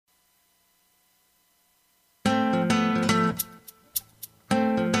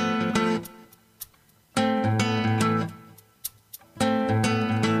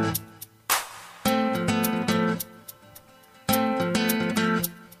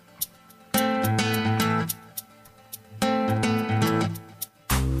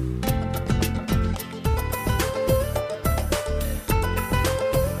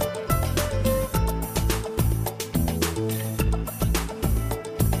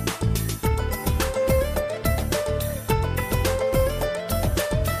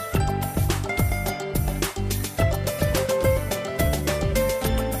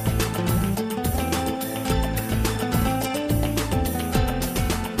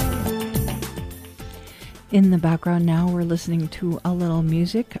In the background now, we're listening to a little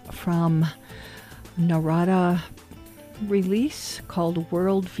music from Narada release called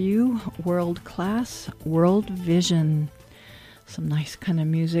Worldview, World Class, World Vision. Some nice kind of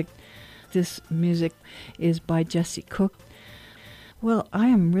music. This music is by Jesse Cook. Well, I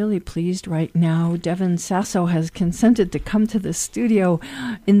am really pleased right now. Devin Sasso has consented to come to the studio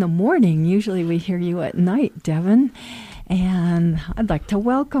in the morning. Usually we hear you at night, Devin. And I'd like to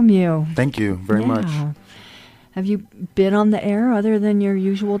welcome you. Thank you very much. Have you been on the air other than your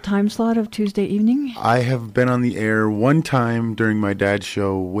usual time slot of Tuesday evening? I have been on the air one time during my dad's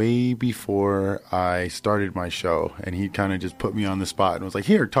show way before I started my show. And he kind of just put me on the spot and was like,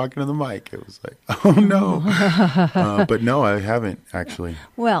 here, talking to the mic. It was like, oh, no. But no, I haven't, actually.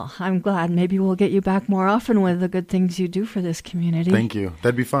 Well, I'm glad. Maybe we'll get you back more often with the good things you do for this community. Thank you.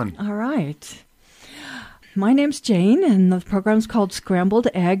 That'd be fun. All right. My name's Jane, and the program's called Scrambled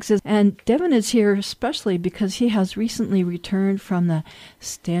Eggs. And Devin is here especially because he has recently returned from the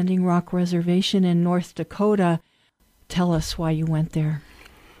Standing Rock Reservation in North Dakota. Tell us why you went there.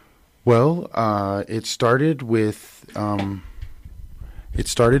 Well, it started with the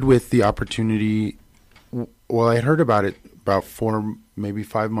opportunity. Well, I had heard about it about 4, maybe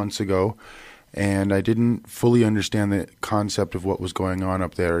 5 months ago, and I didn't fully understand the concept of what was going on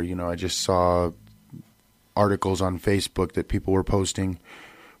up there. You know, I just saw articles on Facebook that people were posting.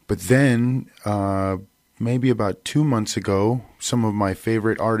 But then, maybe about 2 months ago, some of my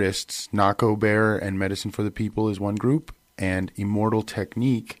favorite artists, Nako Bear and Medicine for the People is one group, and Immortal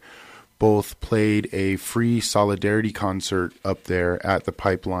Technique, both played a free solidarity concert up there at the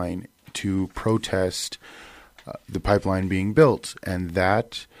pipeline to protest the pipeline being built. And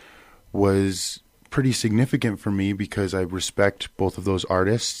that was pretty significant for me because I respect both of those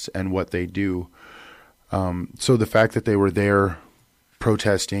artists and what they do. So the fact that they were there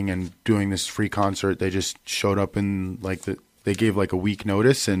protesting and doing this free concert, they just showed up in they gave like a week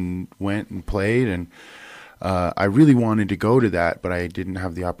notice and went and played. And I really wanted to go to that, but I didn't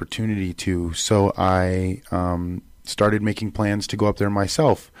have the opportunity to. So I started making plans to go up there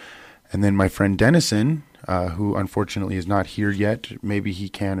myself. And then my friend Dennison, who unfortunately is not here yet, maybe he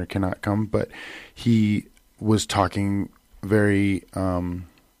can or cannot come, but he was talking very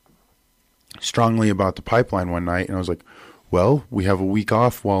strongly about the pipeline one night, and I was like, well, we have a week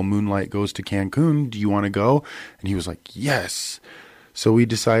off while Moonlight goes to Cancun. Do you want to go? And he was like, yes. So we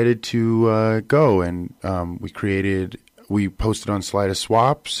decided to go, and we posted on Slide a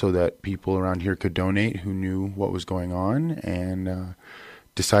Swap so that people around here could donate who knew what was going on, and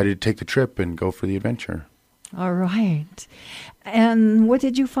decided to take the trip and go for the adventure. All right. And what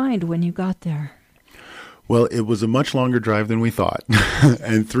did you find when you got there? Well, it was a much longer drive than we thought,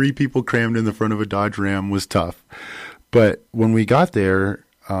 and 3 people crammed in the front of a Dodge Ram was tough. But when we got there,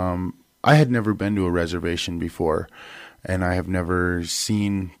 I had never been to a reservation before, and I have never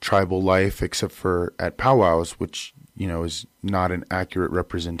seen tribal life except for at powwows, which, you know, is not an accurate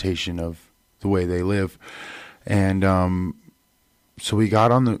representation of the way they live. And so we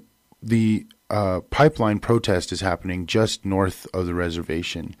got on the pipeline protest is happening just north of the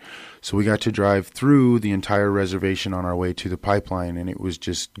reservation. So we got to drive through the entire reservation on our way to the pipeline, and it was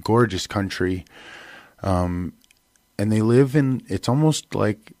just gorgeous country. And it's almost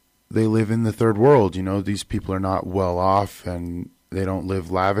like they live in the third world. You know, these people are not well off and they don't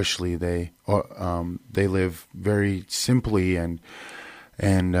live lavishly. They live very simply. And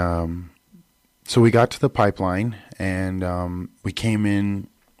so we got to the pipeline, and we came in.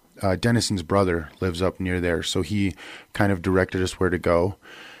 Dennison's brother lives up near there, so he kind of directed us where to go.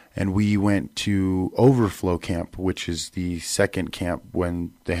 And we went to Overflow Camp, which is the second camp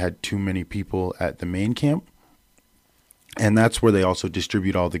when they had too many people at the main camp. And that's where they also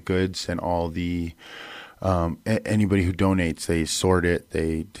distribute all the goods and all the anybody who donates. They sort it,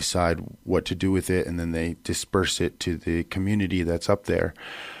 they decide what to do with it, and then they disperse it to the community that's up there.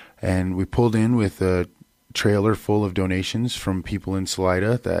 And we pulled in with a trailer full of donations from people in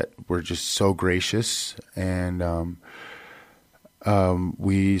Salida that were just so gracious, and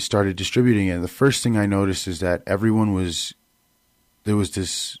we started distributing it. The first thing I noticed is that there was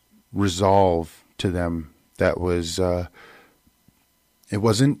this resolve to them that was it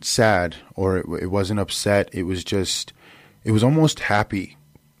wasn't sad or it wasn't upset. It was almost happy.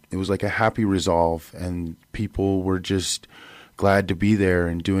 It was like a happy resolve, and people were just glad to be there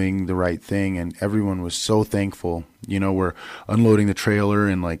and doing the right thing, and everyone was so thankful. You know, we're unloading the trailer,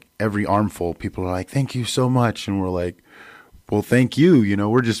 and like every armful, people are like, thank you so much. And we're like, well, thank you. You know,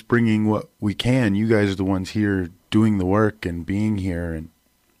 we're just bringing what we can. You guys are the ones here doing the work and being here. And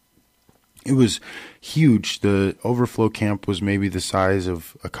it was huge. The overflow camp was maybe the size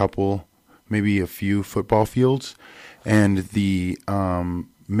of a couple maybe a few football fields. And the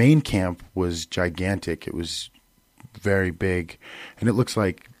main camp was gigantic. It was very big. And it looks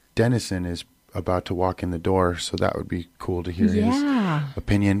like Dennison is about to walk in the door, so that would be cool to hear his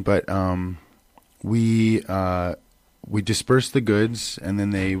opinion. But we dispersed the goods, and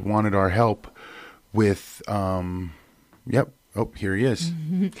then they wanted our help with Oh, here he is.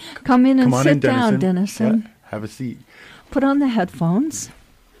 Mm-hmm. Come in and sit down, Dennison. Yeah, have a seat. Put on the headphones.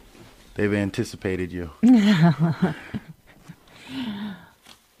 They've anticipated you.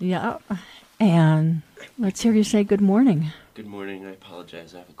 Yeah. And let's hear you say good morning. Good morning. I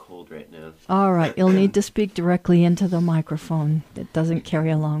apologize. I have a cold right now. All right. You'll need to speak directly into the microphone. It doesn't carry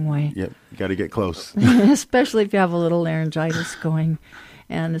a long way. Yep. You got to get close. Especially if you have a little laryngitis going.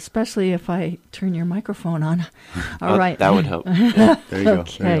 And especially if I turn your microphone on. All right. That would help. Yeah, there you go.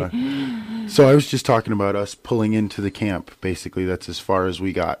 Okay. There you are. So I was just talking about us pulling into the camp. Basically, that's as far as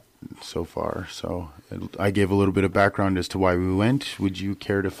we got so far. So I gave a little bit of background as to why we went. Would you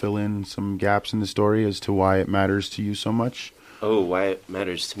care to fill in some gaps in the story as to why it matters to you so much? Oh, why it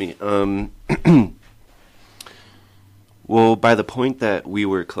matters to me? Well, by the point that we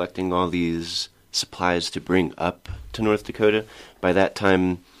were collecting all these supplies to bring up to North Dakota, by that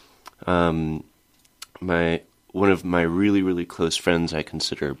time, one of my really, really close friends, I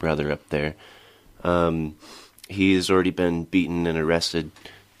consider a brother up there, he's already been beaten and arrested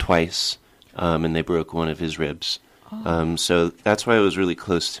twice, and they broke one of his ribs. So that's why it was really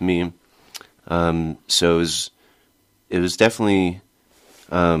close to me. So it was definitely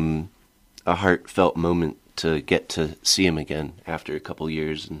a heartfelt moment to get to see him again after a couple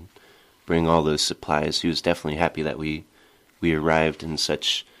years and bring all those supplies. He was definitely happy that we arrived in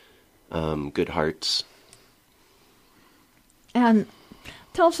such good hearts. And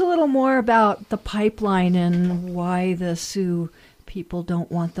tell us a little more about the pipeline and why the Sioux people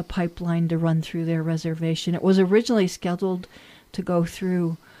don't want the pipeline to run through their reservation. It was originally scheduled to go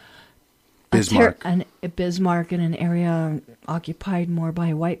through Bismarck. Bismarck in an area occupied more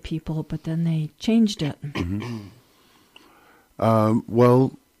by white people, but then they changed it. Mm-hmm.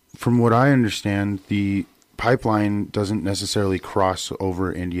 Well, from what I understand, the pipeline doesn't necessarily cross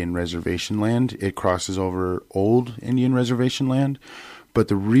over Indian reservation land. It crosses over old Indian reservation land. But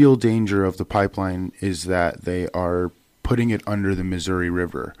the real danger of the pipeline is that they are putting it under the Missouri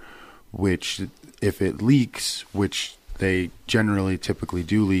River, which if it leaks, which they generally typically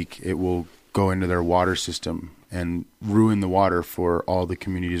do leak, it will go into their water system and ruin the water for all the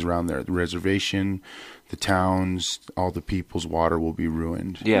communities around there. The reservation, the towns, all the people's water will be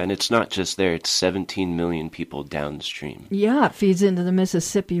ruined. Yeah, and it's not just there. It's 17 million people downstream. Yeah, it feeds into the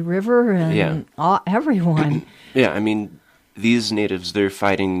Mississippi River and everyone. Yeah, I mean, these natives, they're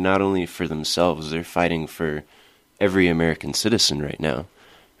fighting not only for themselves, they're fighting for every American citizen right now,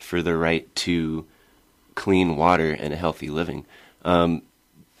 for the right to clean water and a healthy living.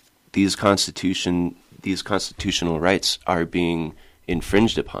 These constitutional rights are being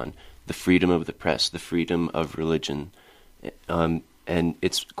infringed upon. The freedom of the press, the freedom of religion. And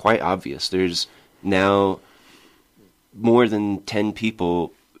it's quite obvious. There's now more than 10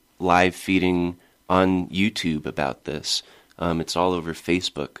 people live feeding on YouTube about this. It's all over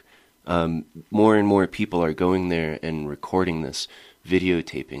Facebook. More and more people are going there and recording this,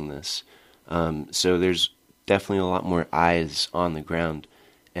 videotaping this. So there's definitely a lot more eyes on the ground.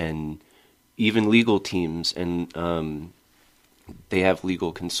 And even legal teams, and they have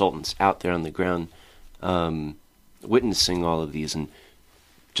legal consultants out there on the ground witnessing all of these and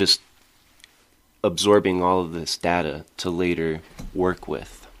just absorbing all of this data to later work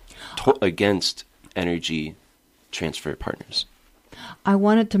with against energy transfer partners. I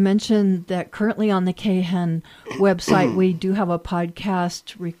wanted to mention that currently on the kHEN website, we do have a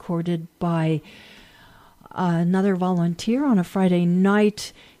podcast recorded by another volunteer on a Friday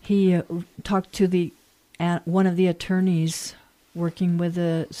night. He talked to one of the attorneys working with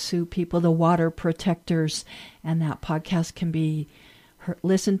the Sioux people, the water protectors, and that podcast can be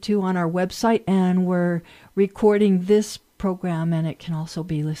listened to on our website. And we're recording this program, and it can also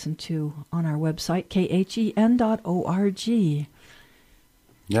be listened to on our website, kHEN.org.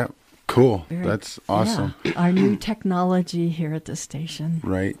 Yeah, cool. That's awesome. Yeah, our new technology here at the station.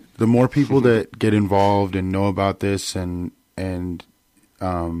 Right. The more people that get involved and know about this and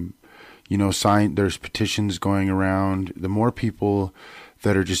there's petitions going around, the more people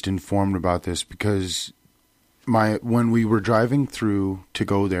that are just informed about this, because when we were driving through to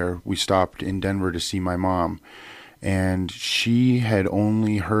go there, we stopped in Denver to see my mom, and she had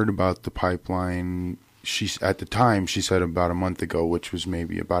only heard about the pipeline. At the time, she said about a month ago, which was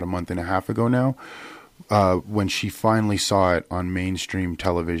maybe about a month and a half ago now. when she finally saw it on mainstream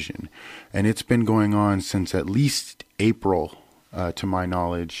television. And it's been going on since at least April, to my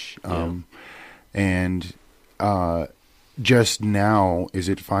knowledge. And just now is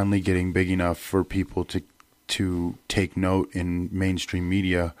it finally getting big enough for people to take note in mainstream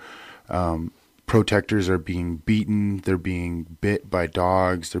media. Protectors are being beaten. They're being bit by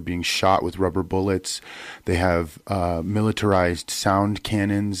dogs. They're being shot with rubber bullets. They have militarized sound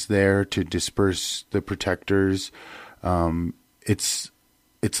cannons there to disperse the protectors. It's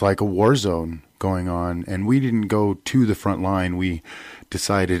like a war zone going on. And we didn't go to the front line. We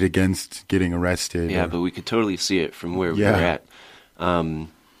decided against getting arrested. Yeah, but we could totally see it from where we were at.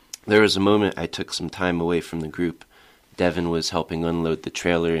 There was a moment I took some time away from the group. Devin was helping unload the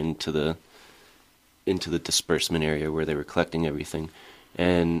trailer into the disbursement area where they were collecting everything.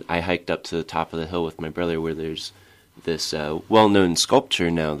 And I hiked up to the top of the hill with my brother where there's this well-known sculpture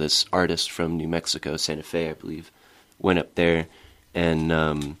now, this artist from New Mexico, Santa Fe, I believe, went up there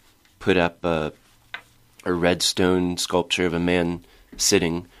and put up a red stone sculpture of a man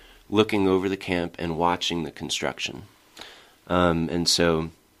sitting, looking over the camp and watching the construction. And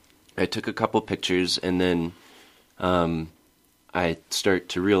so I took a couple pictures, and then I start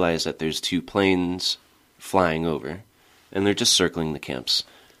to realize that there's 2 planes flying over, and they're just circling the camps.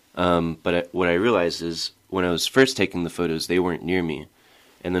 But what I realized is when I was first taking the photos, they weren't near me.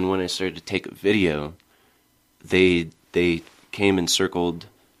 And then when I started to take a video, they came and circled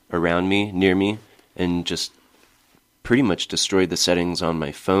around me, near me, and just pretty much destroyed the settings on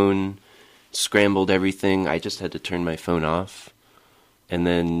my phone, scrambled everything. I just had to turn my phone off. And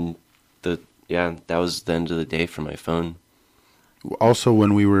then that was the end of the day for my phone. Also,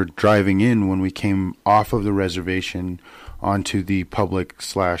 when we were driving in, when we came off of the reservation onto the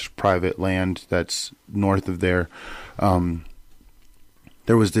public/private land that's north of there,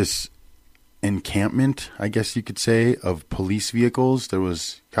 there was this encampment, I guess you could say, of police vehicles. There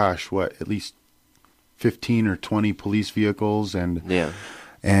was, at least 15 or 20 police vehicles, and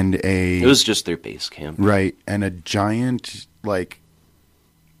it was just their base camp, right? And a giant,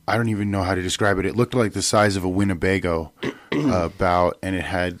 I don't even know how to describe it. It looked like the size of a Winnebago and it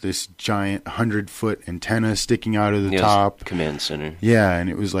had this giant 100-foot antenna sticking out of the top. Command center. Yeah, and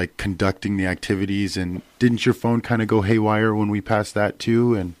it was like conducting the activities. And didn't your phone kind of go haywire when we passed that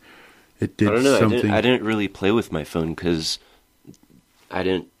too? And it did something. I didn't really play with my phone because I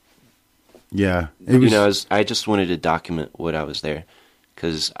didn't. Yeah, it was. I just wanted to document what I was there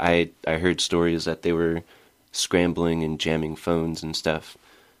because I heard stories that they were scrambling and jamming phones and stuff.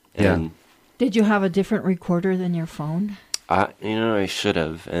 And did you have a different recorder than your phone? I should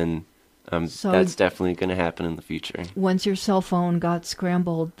have, and so that's definitely going to happen in the future. Once your cell phone got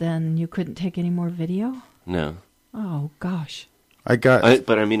scrambled, then you couldn't take any more video? No. Oh gosh. I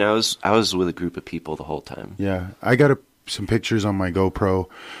was with a group of people the whole time. Yeah, I got some pictures on my GoPro,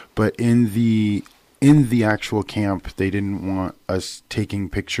 but in the actual camp, they didn't want us taking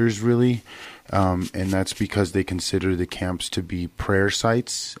pictures really. And that's because they consider the camps to be prayer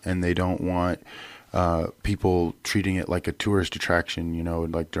sites, and they don't want people treating it like a tourist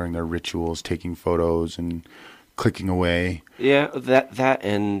attraction, like during their rituals, taking photos and clicking away. Yeah, that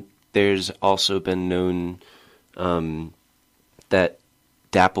and there's also been known that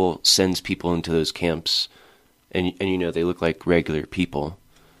DAPL sends people into those camps, and they look like regular people,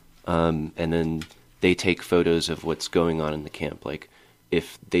 and then they take photos of what's going on in the camp, like.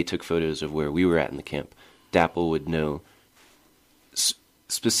 If they took photos of where we were at in the camp, DAPL would know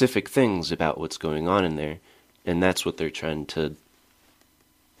specific things about what's going on in there, and that's what they're trying to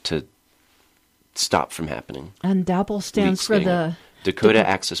stop from happening. And DAPL stands for the Dakota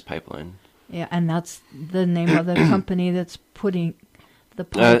Access Pipeline. Yeah, and that's the name of the company that's putting the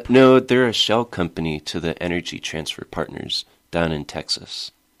pipe. No, they're a shell company to the Energy Transfer Partners down in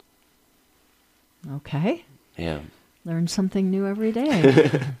Texas. Okay. Yeah. Learn something new every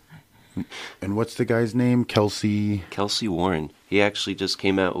day. And what's the guy's name? Kelsey Warren. He actually just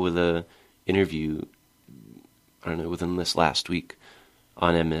came out with a interview, within this last week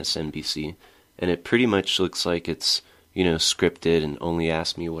on MSNBC. And it pretty much looks like it's, scripted and only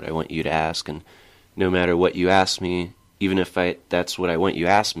ask me what I want you to ask. And no matter what you ask me, even if that's what I want you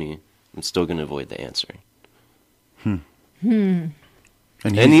to ask me, I'm still going to avoid the answer. And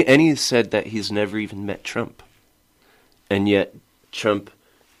he said that he's never even met Trump. And yet, Trump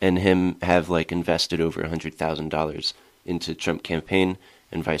and him have invested over $100,000 into Trump campaign,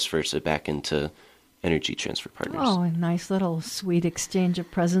 and vice versa back into Energy Transfer Partners. Oh, a nice little sweet exchange of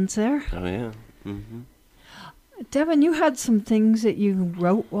presents there. Oh yeah. Mm-hmm. Devin, you had some things that you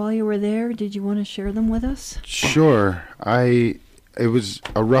wrote while you were there. Did you want to share them with us? Sure. I it was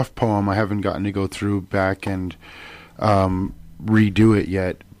a rough poem. I haven't gotten to go through back and redo it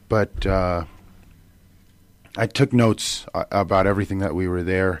yet, but I took notes about everything that we were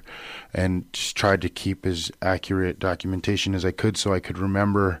there and just tried to keep as accurate documentation as I could so I could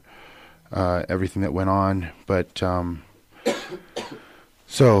remember everything that went on. But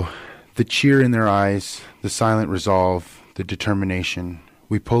so the cheer in their eyes, the silent resolve, the determination.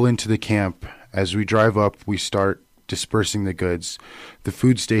 We pull into the camp. As we drive up, we start dispersing the goods. The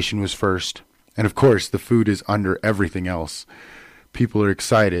food station was first. And of course, the food is under everything else. People are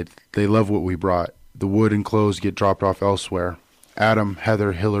excited. They love what we brought. The wood and clothes get dropped off elsewhere. Adam,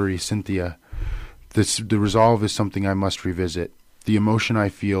 Heather, Hillary, Cynthia. The resolve is something I must revisit. The emotion I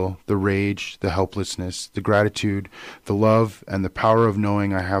feel, the rage, the helplessness, the gratitude, the love, and the power of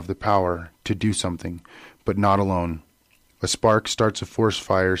knowing I have the power to do something, but not alone. A spark starts a forest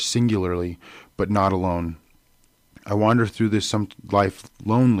fire singularly, but not alone. I wander through this life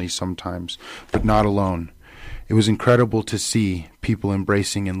lonely sometimes, but not alone. It was incredible to see people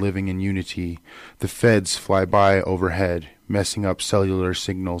embracing and living in unity. The feds fly by overhead, messing up cellular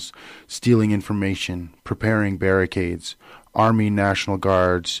signals, stealing information, preparing barricades, Army National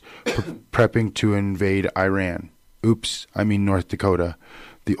Guards prepping to invade Iran. Oops, I mean North Dakota.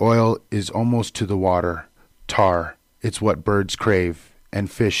 The oil is almost to the water. Tar. It's what birds crave. And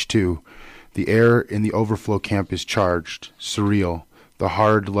fish, too. The air in the overflow camp is charged, surreal. The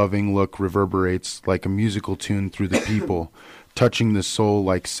hard, loving look reverberates like a musical tune through the people, touching the soul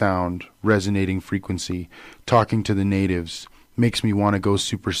like sound, resonating frequency, talking to the natives. Makes me want to go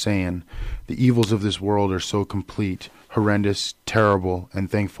Super Saiyan. The evils of this world are so complete, horrendous, terrible, and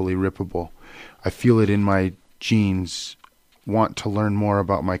thankfully rippable. I feel it in my genes. Want to learn more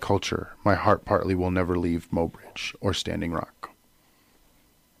about my culture. My heart partly will never leave Mobridge or Standing Rock.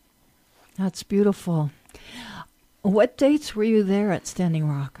 That's beautiful. What dates were you there at Standing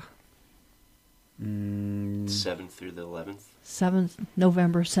Rock? 7th through the 11th.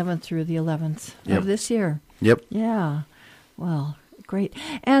 November 7th through the 11th of this year. Yep. Yeah. Well, great.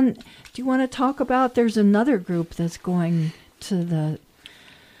 And do you want to talk about, there's another group that's going to the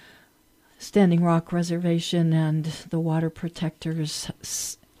Standing Rock Reservation and the Water Protectors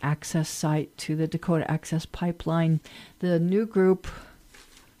access site to the Dakota Access Pipeline. The new group.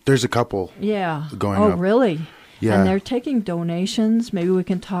 There's a couple. Yeah. Going up. Oh, really? Yeah. And they're taking donations. Maybe we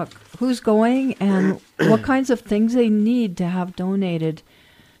can talk who's going and what kinds of things they need to have donated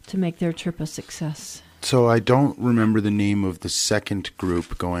to make their trip a success. So I don't remember the name of the second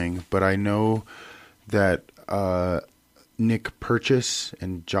group going, but I know that Nick Purchase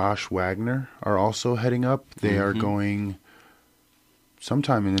and Josh Wagner are also heading up. They are going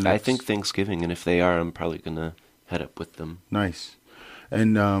sometime in the next... I think Thanksgiving, and if they are, I'm probably going to head up with them. Nice.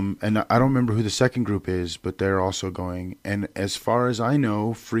 And I don't remember who the second group is, but they're also going. And as far as I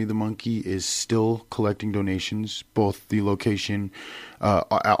know, Free the Monkey is still collecting donations, both the location,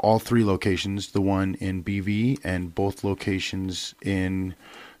 all three locations, the one in BV and both locations in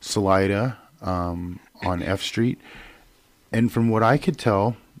Salida on F Street. And from what I could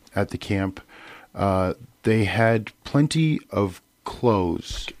tell at the camp, they had plenty of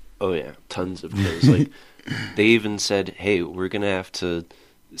clothes. Oh, yeah, tons of clothes. Like, they even said, hey, we're going to have to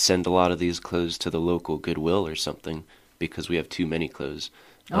send a lot of these clothes to the local Goodwill or something because we have too many clothes.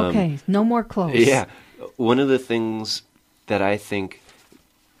 Okay, no more clothes. Yeah. One of the things that I think,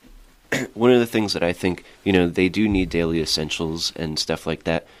 you know, they do need daily essentials and stuff like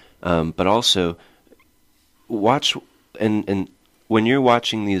that. But also, watch, and when you're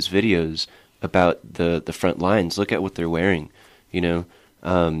watching these videos about the front lines, look at what they're wearing, you know.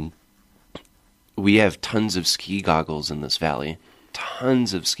 We have tons of ski goggles in this valley,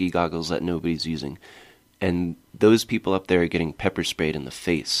 tons of ski goggles that nobody's using. And those people up there are getting pepper sprayed in the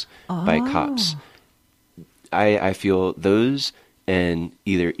face by cops. I feel those and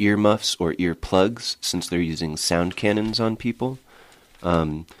either earmuffs or earplugs, since they're using sound cannons on people,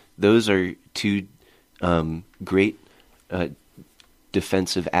 those are two great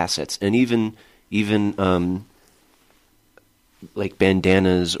defensive assets. And even like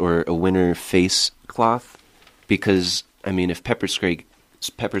bandanas or a winter face cloth, because I mean, if pepper spray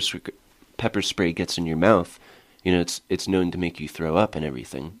gets in your mouth, you know, it's known to make you throw up and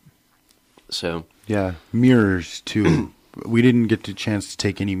everything. So yeah, mirrors too. We didn't get the chance to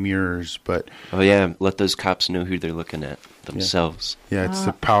take any mirrors, but let those cops know who they're looking at themselves. Yeah, it's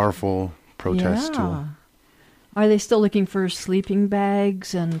a powerful protest tool. Are they still looking for sleeping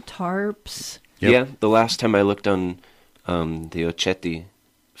bags and tarps? Yep. Yeah, the last time I looked on the Ochetti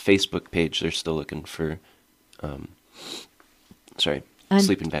Facebook page, they're still looking for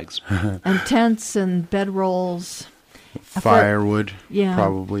sleeping bags. And tents and bedrolls. Firewood, Yeah.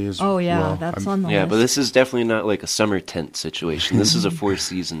 probably as Oh, yeah, well. that's on the Yeah, list. but this is definitely not like a summer tent situation. This is a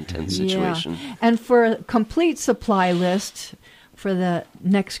 4-season tent situation. Yeah. And for a complete supply list for the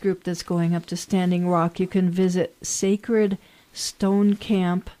next group that's going up to Standing Rock, you can visit Sacred Stone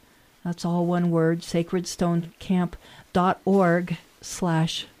Camp. That's all one word,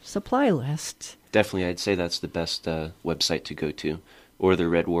 sacredstonecamp.org/supply list. Definitely, I'd say that's the best website to go to, or the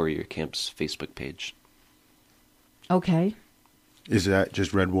Red Warrior Camp's Facebook page. Okay. Is that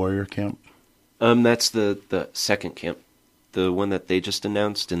just Red Warrior Camp? That's the second camp, the one that they just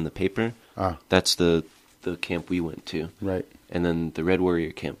announced in the paper. That's the camp we went to. Right. And then the Red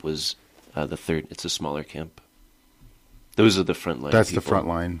Warrior Camp was the third. It's a smaller camp. Those are the front line. That's people. the front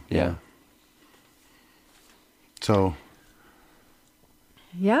line. Yeah. So.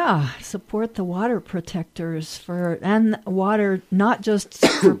 Yeah, support the water protectors and water, not just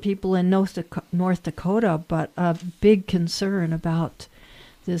for people in North Dakota, but a big concern about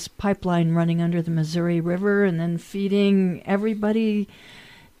this pipeline running under the Missouri River and then feeding everybody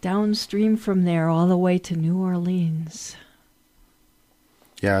downstream from there all the way to New Orleans.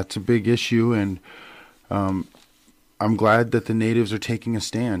 Yeah, it's a big issue, and I'm glad that the natives are taking a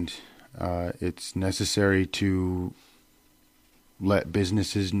stand. It's necessary to let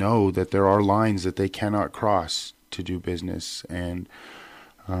businesses know that there are lines that they cannot cross to do business, and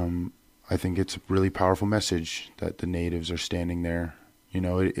I think it's a really powerful message that the natives are standing there. You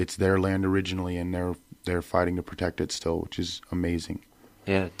know, it's their land originally, and they're fighting to protect it still, which is amazing.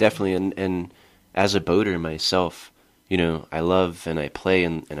 Yeah, definitely. And as a boater myself, you know, I love and I play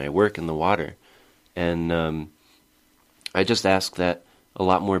and I work in the water. And I just ask that a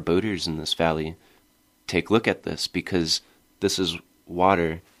lot more boaters in this valley take a look at this, because this is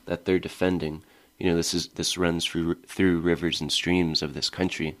water that they're defending. You know, this runs through rivers and streams of this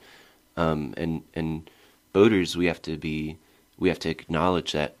country. And boaters, we have to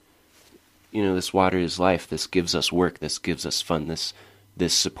acknowledge that, you know, this water is life. This gives us work. This gives us fun. This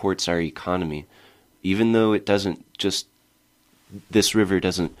supports our economy. Even though this river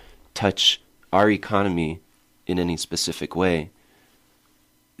doesn't touch our economy in any specific way,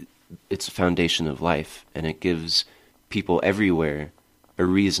 it's a foundation of life, and it gives people everywhere a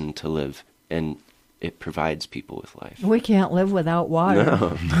reason to live, and it provides people with life. We can't live without water.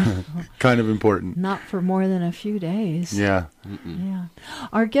 No. Kind of important. Not for more than a few days. Yeah. Yeah.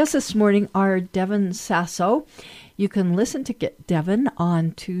 Our guests this morning are Devin Sasso. You can listen to Get Devin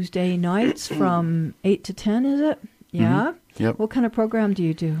on Tuesday nights from 8 to 10, is it? Yeah? Mm-hmm. Yep. What kind of program do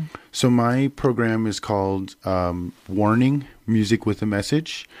you do? So my program is called Warning, Music with a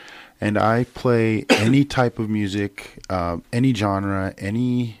Message. And I play any type of music, any genre,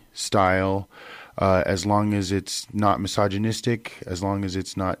 any style, as long as it's not misogynistic, as long as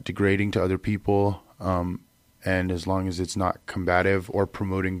it's not degrading to other people, and as long as it's not combative or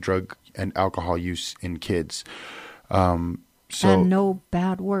promoting drug and alcohol use in kids. And no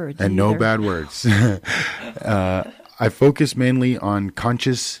bad words. And either. no bad words. I focus mainly on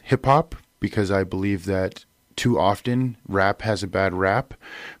conscious hip-hop because I believe that too often rap has a bad rap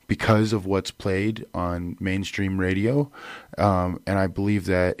because of what's played on mainstream radio. And I believe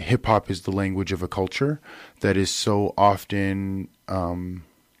that hip-hop is the language of a culture that is so often done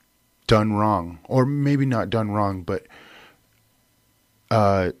wrong. Or maybe not done wrong, but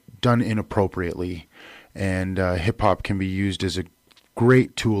done inappropriately. And hip-hop can be used as a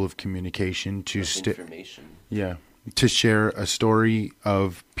great tool of communication to information. To share a story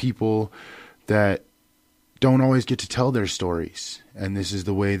of people that don't always get to tell their stories, and this is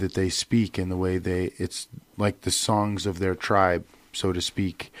the way that they speak and the way it's like the songs of their tribe, so to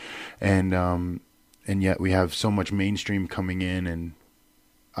speak, and yet we have so much mainstream coming in, and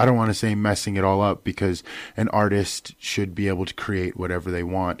I don't want to say messing it all up, because an artist should be able to create whatever they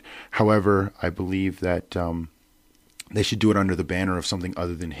want. However, I believe that they should do it under the banner of something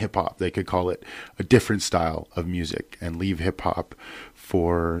other than hip-hop. They could call it a different style of music and leave hip-hop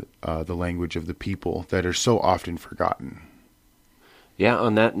for the language of the people that are so often forgotten. Yeah,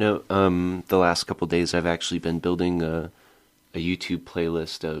 on that note, the last couple of days I've actually been building a YouTube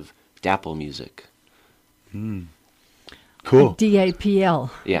playlist of DAPL music. Cool.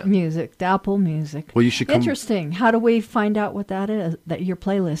 DAPL Yeah. music, DAPL music. Well, you should come. Interesting. How do we find out what that is, that your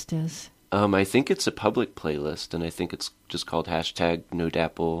playlist is? I think it's a public playlist, and I think it's just called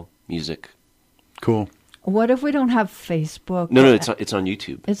 #NoDAPLMusic. Cool. What if we don't have Facebook? No, it's on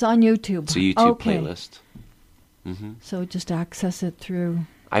YouTube. It's on YouTube. It's a YouTube Okay. playlist. Mm-hmm. So just access it through.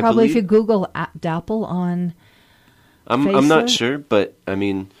 I Probably if believe- you Google DAPL on I'm not Facebook? sure, but I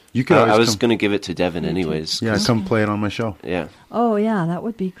mean, You could always I was come. going to give it to Devin anyways. Yeah, 'cause- come play it on my show. Yeah. Oh, yeah, that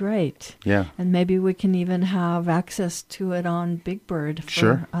would be great. Yeah. And maybe we can even have access to it on Big Bird for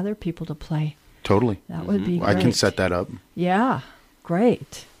Sure. other people to play. Totally. That would be great. I can set that up. Yeah,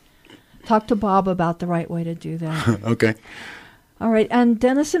 great. Talk to Bob about the right way to do that. Okay. All right, and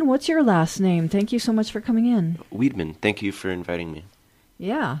Dennison, what's your last name? Thank you so much for coming in. Weedman, thank you for inviting me.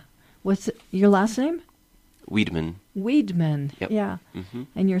 Yeah. What's your last name? Weedman. Weedman. Yep. Yeah. Mm-hmm.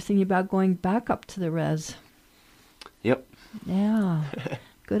 And you're thinking about going back up to the res. Yep. Yeah.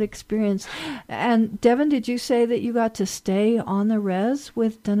 Good experience. And Devin, did you say that you got to stay on the res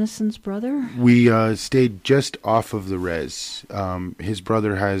with Dennison's brother? We stayed just off of the res. His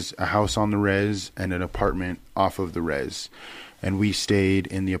brother has a house on the res and an apartment off of the res. And we stayed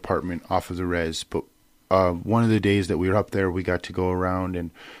in the apartment off of the res. But one of the days that we were up there, we got to go around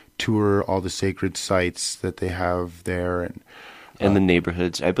and tour all the sacred sites that they have there. And the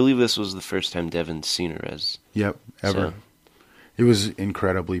neighborhoods. I believe this was the first time Devin's seen a res. Yep, ever. So. It was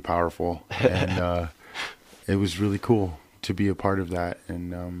incredibly powerful. And it was really cool to be a part of that.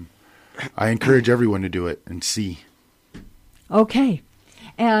 And I encourage everyone to do it and see. Okay.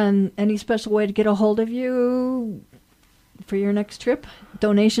 And any special way to get a hold of you for your next trip?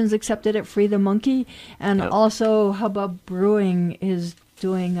 Donations accepted at Free the Monkey. And Yep. also Hubbub Brewing is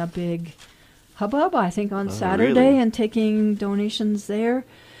doing a big hubbub, I think, on Saturday really? and taking donations there.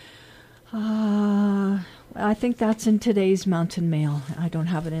 I think that's in today's Mountain Mail. I don't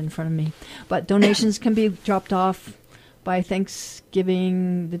have it in front of me. But donations can be dropped off by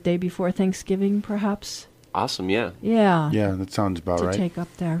Thanksgiving, the day before Thanksgiving, perhaps. Awesome, yeah. Yeah. Yeah, that sounds about To right. take up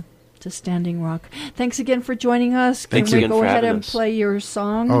there to Standing Rock. Thanks again for joining us. Thanks Can we again go for ahead having and us. play your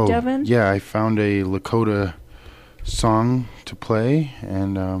song, Oh, Devin? yeah, I found a Lakota song to play,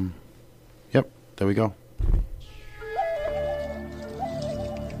 and yep, there we go.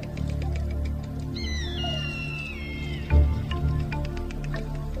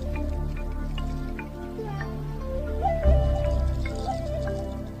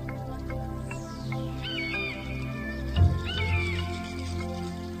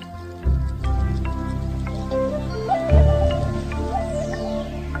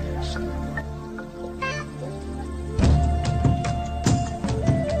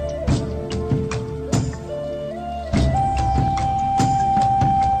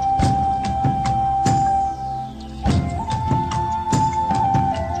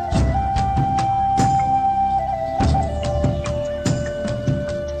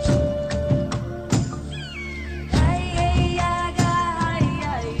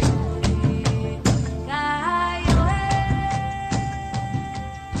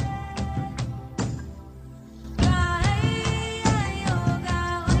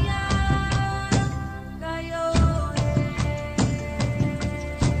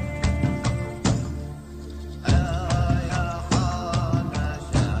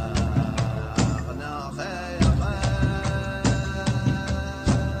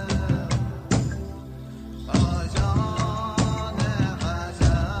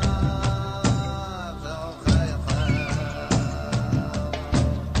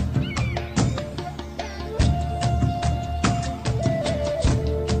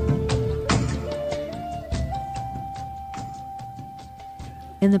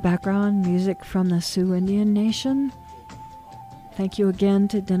 In the background, music from the Sioux Indian Nation. Thank you again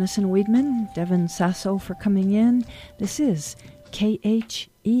to Dennison Weedman, Devin Sasso for coming in. This is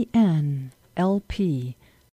kHEN LP